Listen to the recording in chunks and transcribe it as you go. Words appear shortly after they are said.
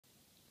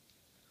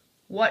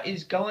What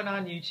is going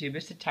on YouTube?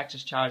 It's the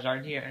Texas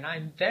Charizard here, and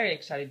I'm very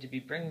excited to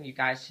be bringing you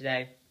guys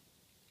today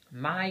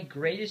my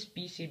greatest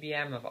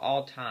Bcbm of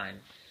all time.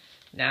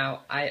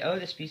 Now, I owe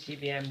this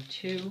Bcbm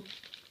to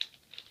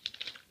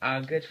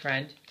a good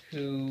friend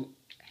who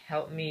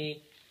helped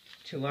me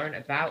to learn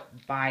about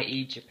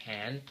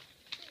Bcbm.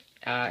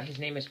 His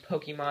name is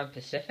Pokemon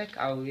Pacific.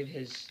 I'll leave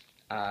his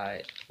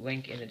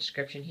link in the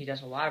description. He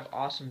does a lot of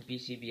awesome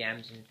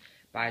Bcbms and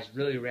buys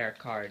really rare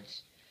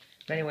cards.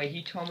 But anyway,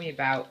 he told me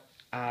about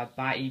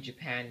Bcbm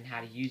and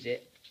how to use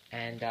it,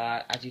 and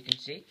as you can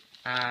see,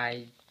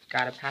 I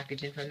got a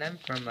package in from them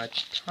from a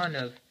ton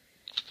of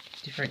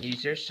different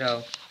users,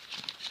 so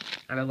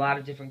I have a lot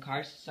of different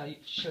cards to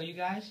show you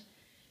guys,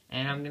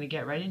 and I'm going to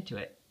get right into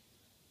it.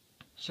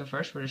 So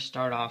first we're going to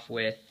start off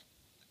with,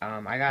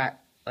 I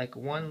got like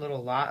one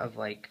little lot of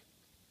like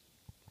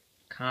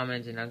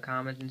commons and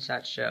uncommons and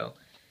such, so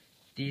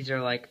these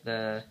are like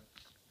the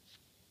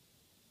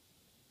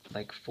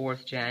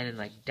 4th gen and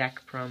like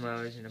deck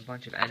promos and a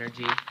bunch of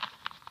energy.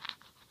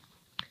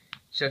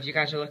 So if you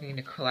guys are looking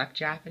to collect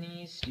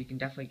Japanese, you can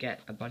definitely get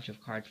a bunch of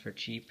cards for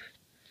cheap.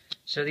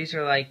 So these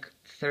are like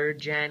 3rd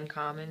gen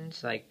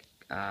commons, like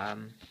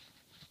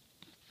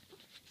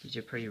these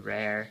are pretty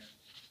rare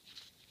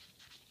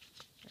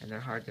and they're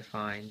hard to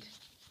find.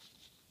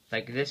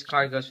 Like this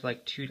card goes for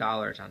like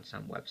 $2 on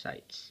some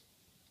websites,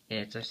 and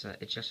it's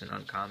just an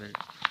uncommon,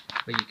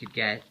 but you could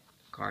get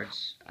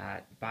cards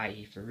at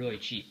Bai for really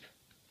cheap.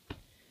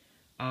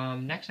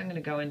 Next I'm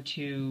going to go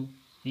into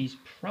these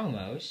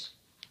promos.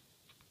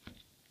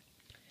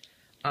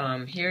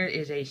 Here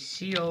is a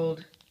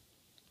sealed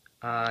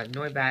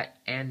Noibat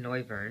and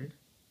Noivern,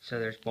 so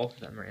there's both of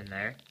them are in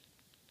there.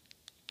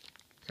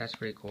 So that's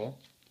pretty cool.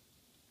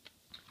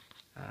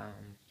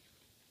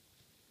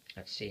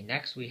 Let's see,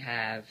 next we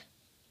have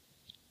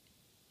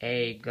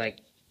a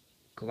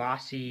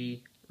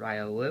glossy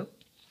Riolu,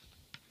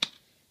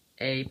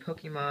 a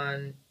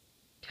Pokemon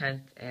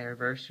 10th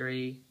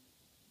anniversary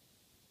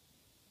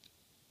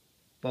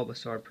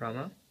Bulbasaur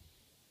promo,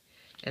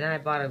 and then I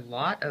bought a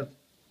lot of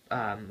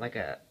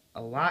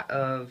a lot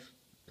of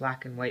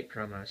black and white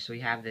promos. So we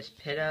have this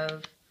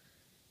Pidove,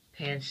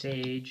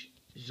 Pansage,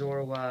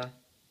 Zorua,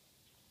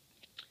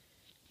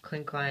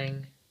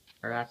 Klinklang,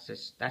 or that's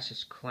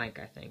just Clank,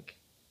 I think,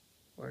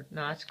 or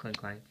no, that's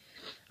Klinklang.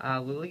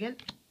 Lilligant,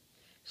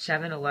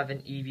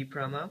 7-11 Eevee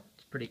promo,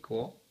 it's pretty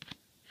cool.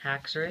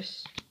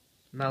 Haxorus,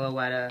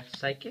 Meloetta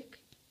Psychic.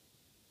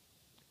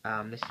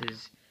 This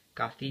is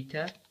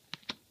Gothita,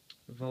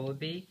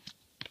 Volibee,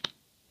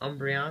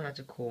 Umbreon, that's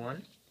a cool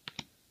one.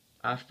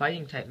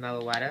 Fighting type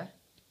Meloetta,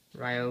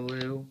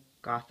 Riolu,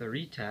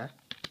 Gothorita.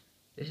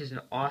 This is an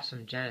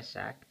awesome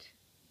Genesect,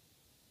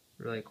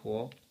 really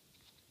cool.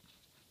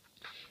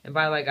 And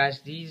by the way,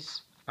 guys,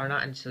 these are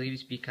not in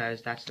sleeves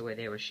because that's the way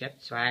they were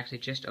shipped. So I actually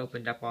just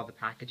opened up all the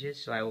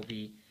packages, so I will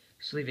be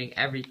sleeving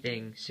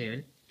everything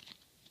soon.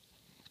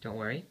 Don't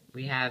worry.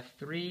 We have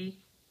 3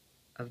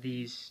 of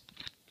these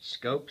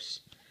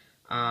scopes.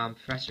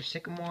 Professor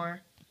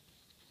Sycamore,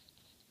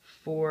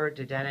 4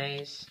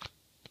 Dedennes,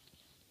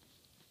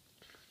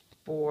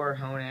 4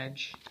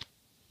 Honedge,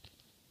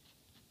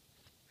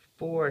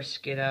 4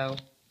 Skiddo,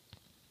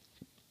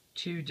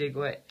 2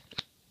 Diglett,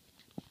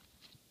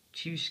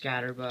 2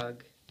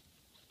 Scatterbug,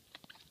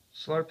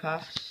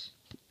 Slurpuffs,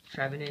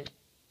 Trevenant,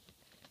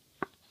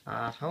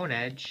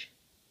 Honedge.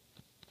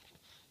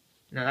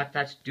 No,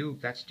 that's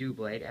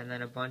Doublade, and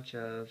then a bunch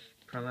of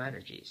promo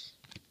energies.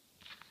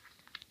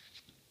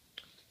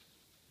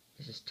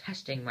 This is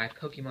testing my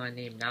Pokemon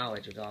name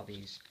knowledge with all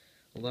these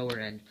lower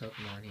end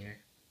Pokemon here.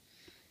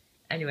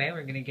 Anyway,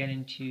 we're gonna get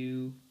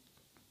into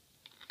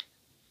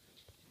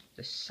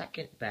the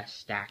second best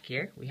stack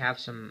here. We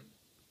have some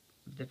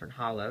different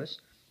holos.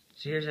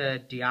 So here's a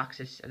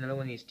Deoxys, another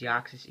one of these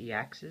Deoxys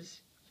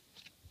EXs.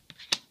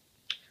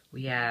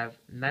 We have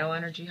Metal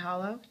Energy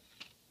Holo,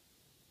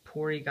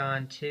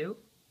 Porygon 2,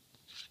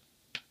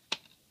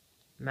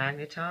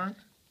 Magneton,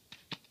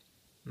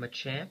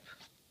 Machamp.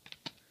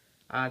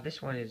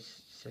 This one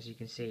is, as you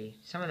can see,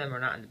 some of them are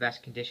not in the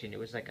best condition. It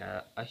was like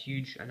a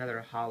huge,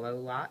 another holo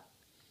lot.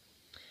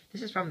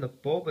 This is from the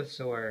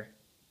Bulbasaur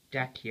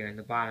deck here in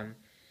the bottom,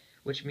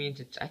 which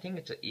means I think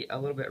it's a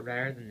little bit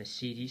rarer than the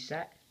CD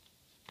set.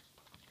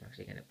 I'm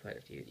actually going to put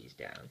a few of these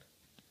down.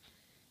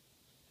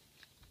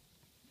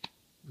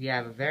 We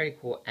have a very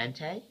cool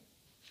Entei,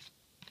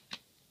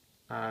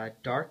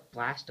 Dark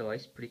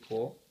Blastoise, pretty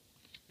cool,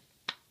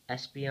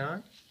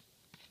 Espeon,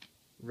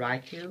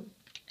 Raikou,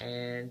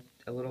 and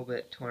a little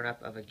bit torn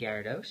up of a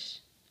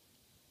Gyarados.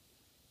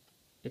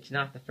 It's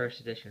not the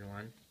first edition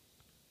one.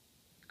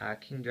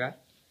 Kingdra.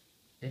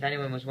 If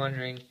anyone was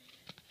wondering,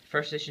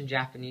 first edition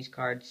Japanese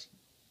cards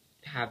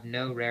have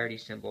no rarity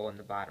symbol in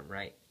the bottom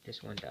right.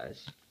 This one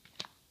does.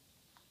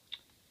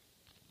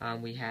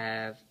 We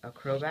have a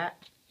Crobat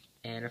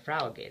and a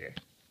Fraligator.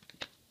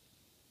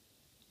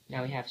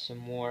 Now we have some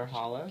more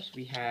holos.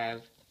 We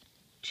have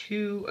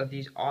 2 of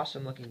these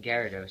awesome looking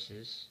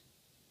Gyaradoses.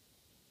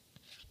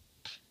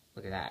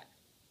 Look at that.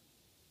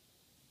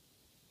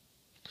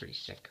 Pretty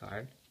sick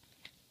card.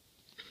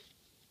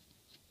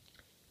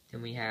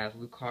 Then we have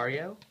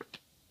Lucario,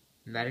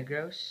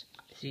 Metagross.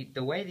 See,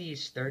 the way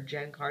these 3rd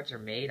gen cards are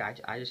made,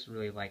 I just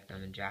really like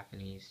them in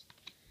Japanese.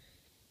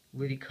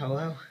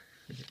 Ludicolo,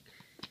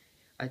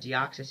 a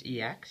Deoxys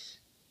EX,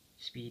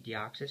 Speed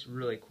Deoxys,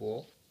 really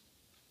cool.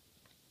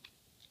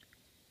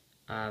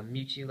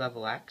 Mewtwo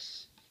level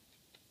X.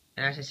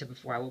 And as I said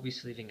before, I will be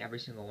sleeving every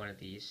single one of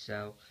these.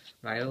 So,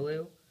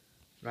 Riolu,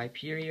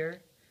 Rhyperior.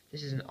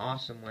 This is an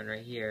awesome one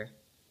right here.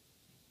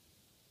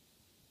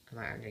 I'm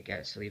going to get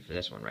a sleeve for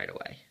this one right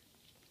away.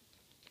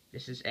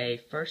 This is a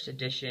first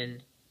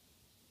edition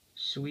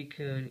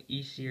Suicune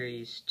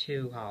E-Series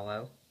 2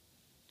 holo.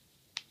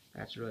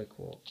 That's really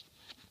cool.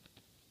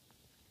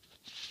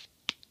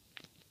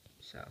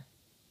 So,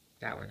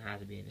 that one has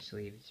to be in a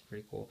sleeve. It's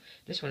pretty cool.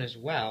 This one as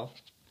well,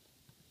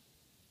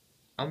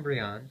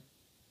 Umbreon.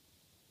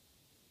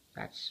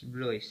 That's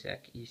really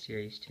sick.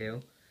 E-Series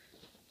 2.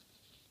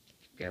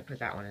 Gonna put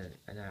that one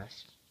in a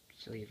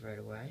sleeve right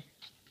away.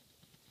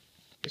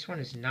 This one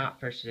is not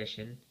first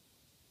edition.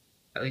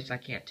 At least I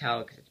can't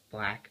tell because it's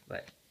black,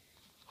 but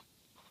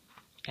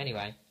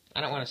anyway,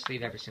 I don't want to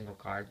sleeve every single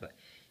card, but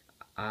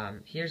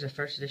here's a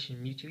first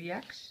edition Mewtwo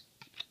EX.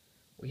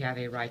 We have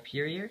a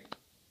Rhyperior,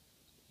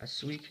 a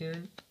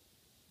Suicune,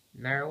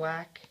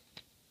 Marowak,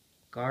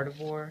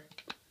 Gardevoir,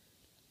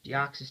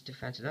 Deoxys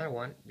Defense, another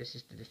one. This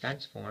is the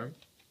defense form.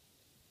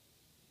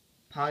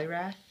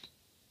 Poliwrath.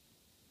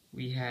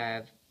 We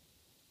have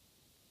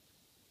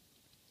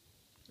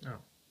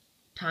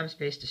Time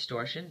Space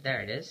Distortion.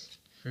 There it is.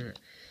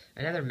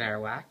 Another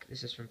Marowak.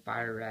 This is from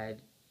Fire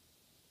Red.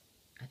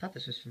 I thought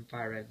this was from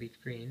Fire Red Leaf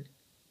Green.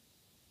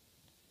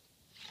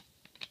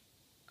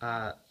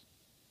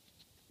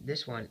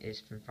 This one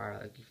is from Fire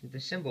Red Leaf. The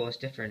symbol is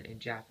different in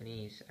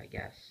Japanese, I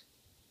guess.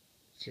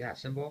 See that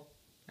symbol?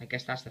 I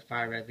guess that's the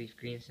Fire Red Leaf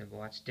Green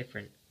symbol. That's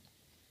different.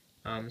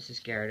 This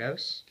is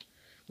Gyarados.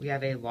 We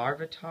have a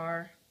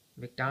Larvitar,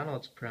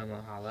 McDonald's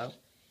promo holo,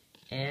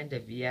 and a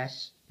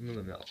VS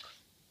Milk.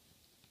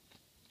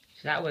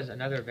 So that was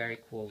another very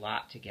cool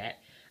lot to get.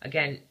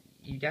 Again,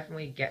 you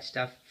definitely get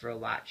stuff for a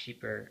lot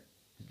cheaper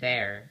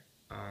there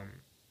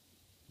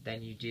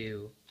than you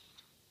do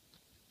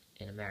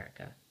in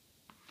America.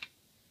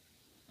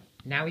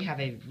 Now we have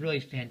a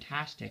really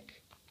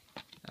fantastic,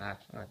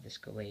 this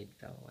Gallade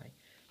fell away.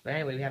 But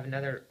anyway, we have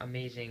another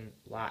amazing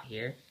lot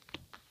here.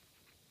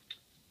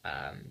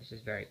 This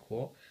is very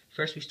cool.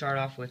 First we start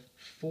off with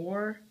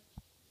 4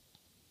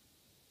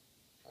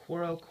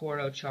 Koro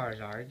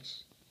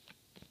Charizards.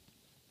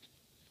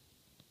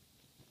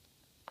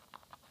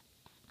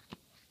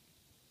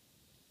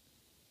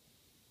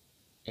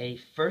 A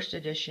first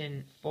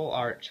edition full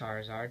art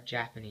Charizard,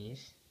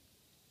 Japanese.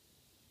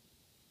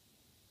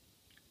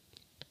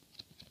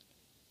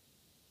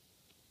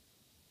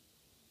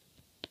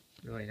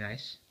 Really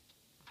nice.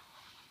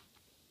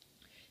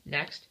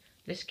 Next,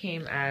 this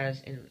came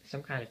as in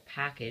some kind of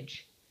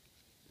package.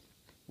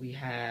 We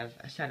have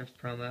a set of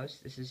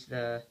promos. This is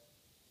the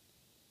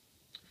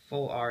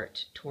full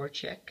art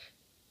Torchic,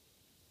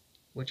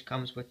 which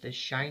comes with the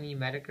shiny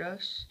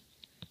Metagross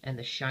and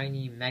the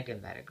shiny Mega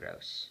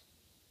Metagross,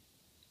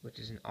 which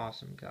is an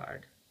awesome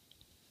card.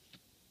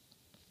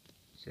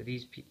 So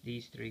these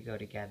 3 go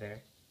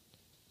together.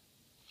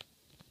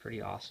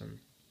 Pretty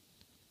awesome.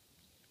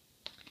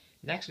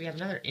 Next, we have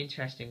another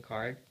interesting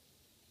card.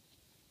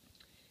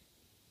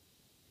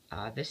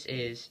 This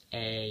is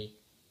a,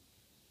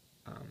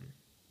 I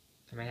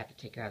might have to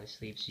take it out of the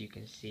sleeve so you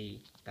can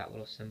see that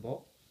little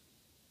symbol.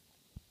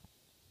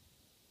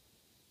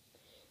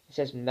 It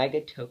says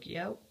Mega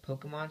Tokyo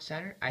Pokemon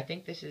Center. I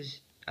think this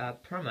is a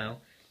promo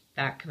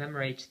that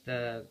commemorates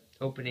the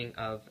opening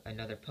of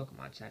another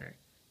Pokemon Center.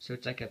 So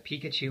it's like a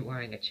Pikachu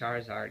wearing a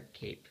Charizard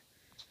cape.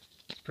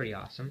 It's pretty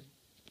awesome.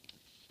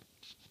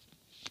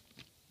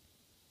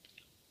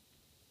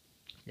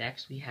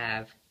 Next we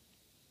have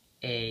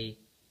a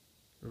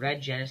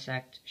Red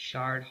Genesect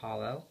Shard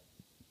Holo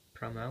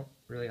promo,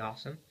 really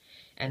awesome.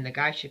 And the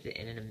guy shipped it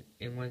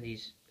in one of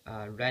these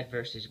red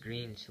versus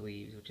green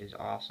sleeves, which is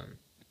awesome.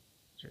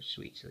 These are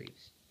sweet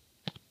sleeves.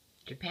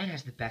 Japan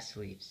has the best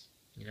sleeves,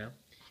 you know?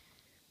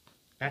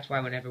 That's why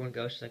when everyone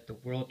goes to like the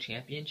World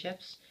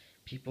Championships,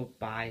 people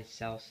buy,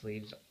 sell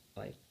sleeves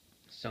like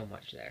so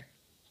much there.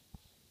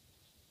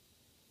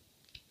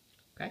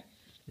 Okay,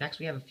 next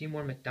we have a few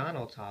more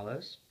McDonald's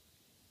holos.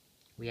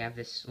 We have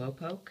this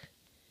Slowpoke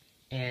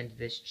and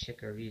this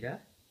Chikorita.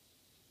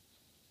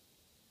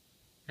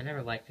 I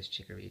never liked this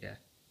Chikorita,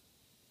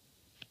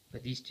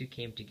 but these two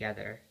came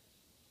together,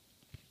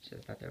 so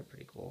I thought they were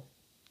pretty cool.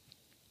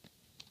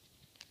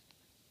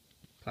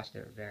 Plus they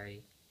were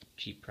very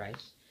cheap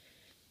price.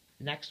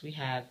 Next we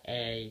have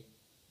a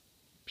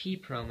P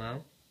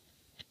promo,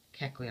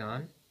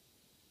 Kecleon.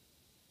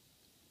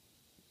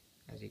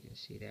 As you can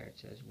see there, it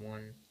says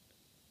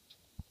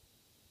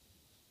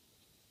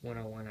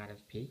 101 out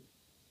of P.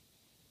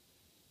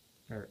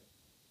 Or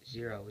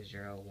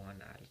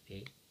 001 out of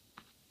P.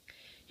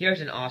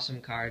 Here's an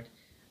awesome card.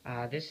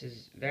 This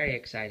is a very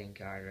exciting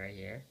card right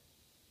here.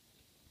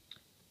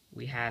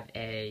 We have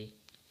a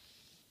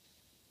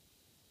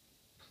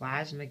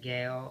Plasma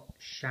Gale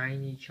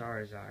Shiny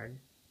Charizard.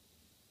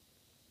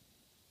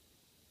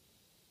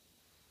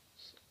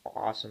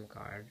 Awesome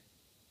card.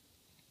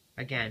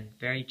 Again,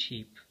 very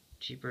cheap.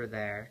 Cheaper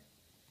there.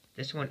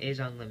 This one is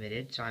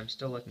unlimited, so I'm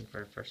still looking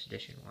for a first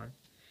edition one.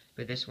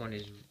 But this one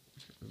is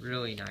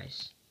really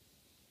nice.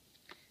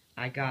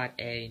 I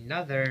got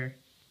another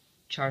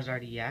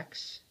Charizard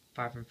EX,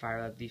 Fire from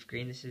Fire Red Leaf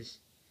Green. This is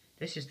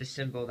the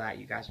symbol that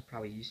you guys are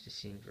probably used to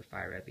seeing for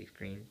Fire Red Leaf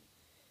Green.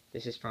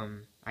 This is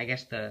from, I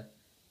guess the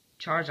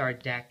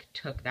Charizard deck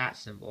took that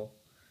symbol,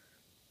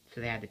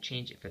 so they had to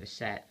change it for the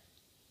set.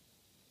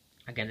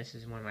 Again, this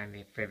is one of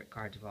my favorite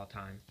cards of all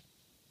time.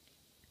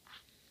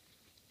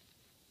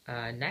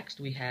 Next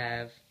we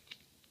have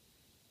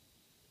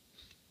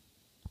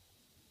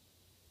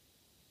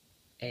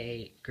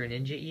a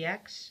Greninja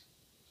EX,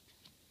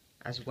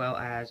 as well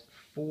as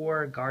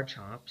 4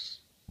 Garchomps.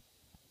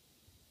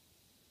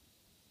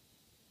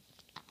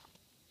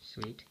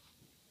 Sweet.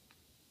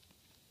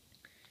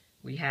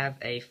 We have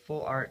a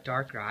full art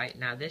Darkrai.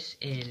 Now this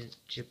in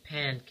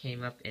Japan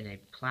came up in a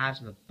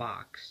plasma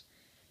box,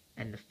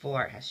 and the full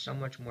art has so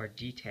much more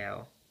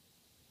detail.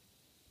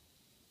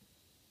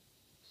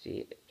 See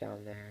it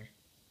down there.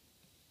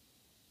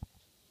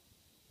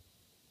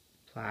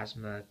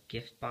 Plasma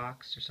gift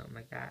box or something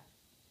like that.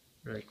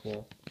 Really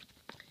cool.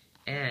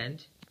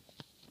 And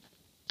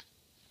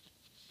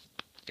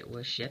it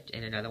was shipped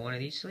in another one of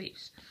these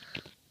sleeves.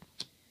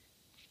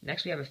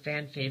 Next we have a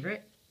fan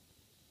favorite,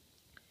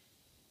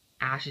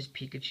 Ash's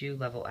Pikachu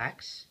Level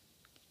X.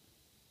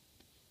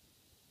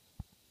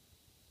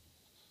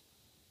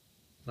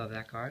 Love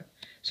that card.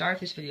 Sorry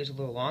if this video is a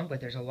little long, but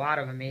there's a lot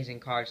of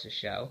amazing cards to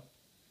show,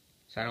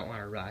 so I don't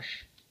want to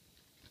rush.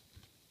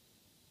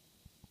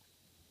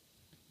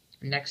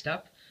 Next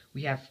up,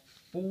 we have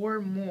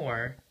 4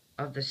 more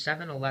of the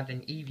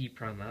 7-Eleven Eevee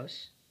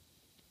promos.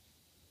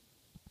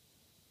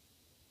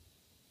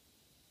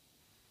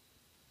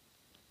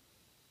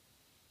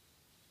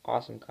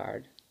 Awesome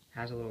card.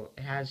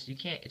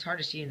 It's hard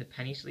to see in the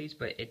penny sleeves,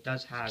 but it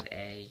does have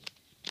see,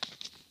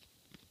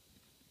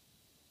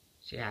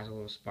 it has a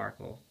little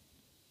sparkle.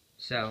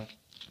 So,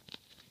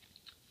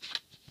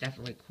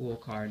 definitely cool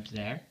cards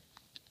there.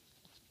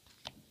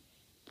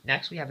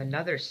 Next, we have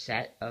another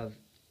set of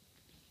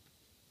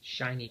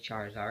shiny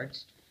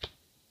Charizards.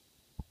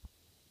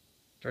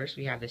 First,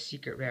 we have the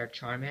Secret Rare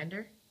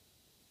Charmander.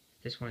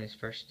 This one is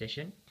first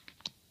edition.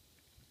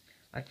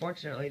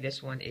 Unfortunately, this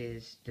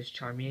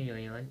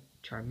Charmeleon,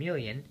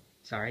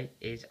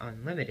 is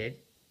unlimited.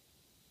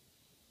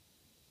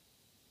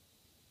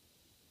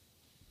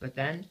 But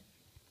then,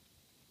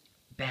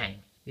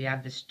 bang, we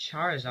have this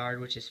Charizard,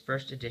 which is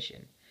first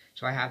edition.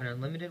 So I have an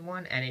unlimited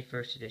one and a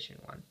first edition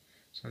one.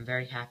 So I'm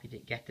very happy to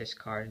get this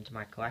card into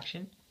my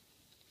collection.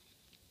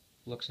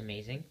 Looks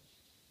amazing.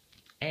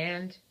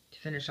 And to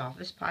finish off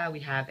this pile, we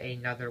have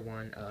another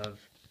one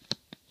of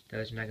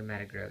those Mega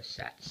Metagross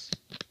sets.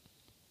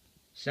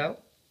 So,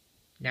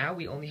 now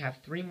we only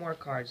have 3 more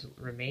cards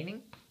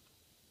remaining.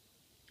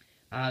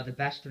 The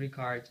best 3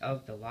 cards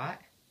of the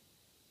lot.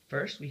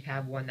 First, we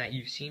have one that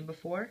you've seen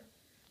before.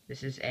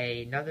 This is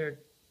another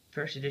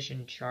first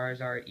edition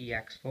Charizard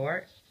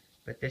EX4,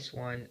 but this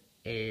one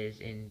is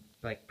in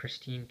like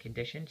pristine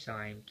condition, so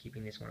I'm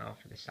keeping this one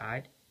off to the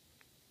side.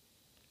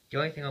 The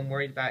only thing I'm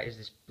worried about is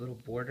this little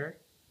border.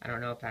 I don't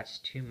know if that's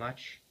too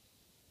much.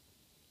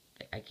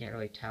 I can't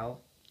really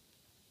tell.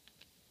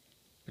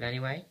 But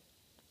anyway,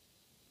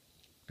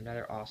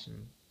 another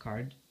awesome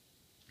card.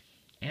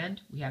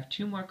 And we have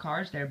 2 more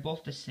cards. They're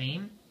both the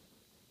same.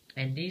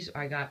 And these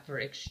I got for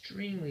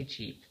extremely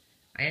cheap.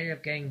 I ended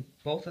up getting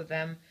both of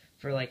them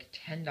for like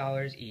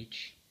 $10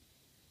 each.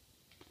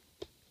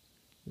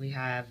 We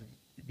have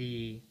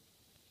the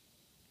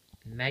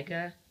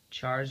Mega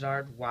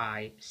Charizard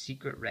Y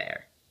Secret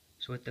Rare.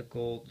 So with the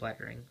gold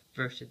lettering,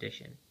 first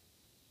edition.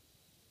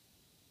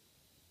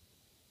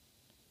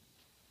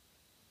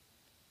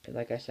 And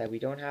like I said, we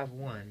don't have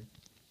 1.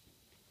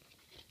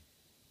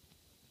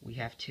 We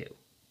have 2.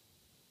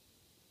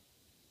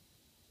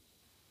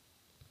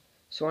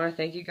 So I want to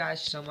thank you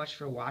guys so much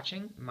for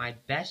watching my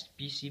best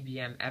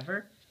BCBM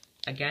ever.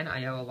 Again,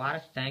 I owe a lot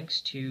of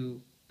thanks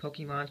to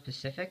Pokemon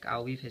Pacific.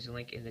 I'll leave his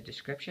link in the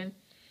description.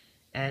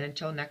 And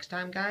until next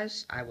time,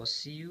 guys, I will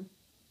see you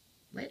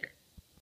later.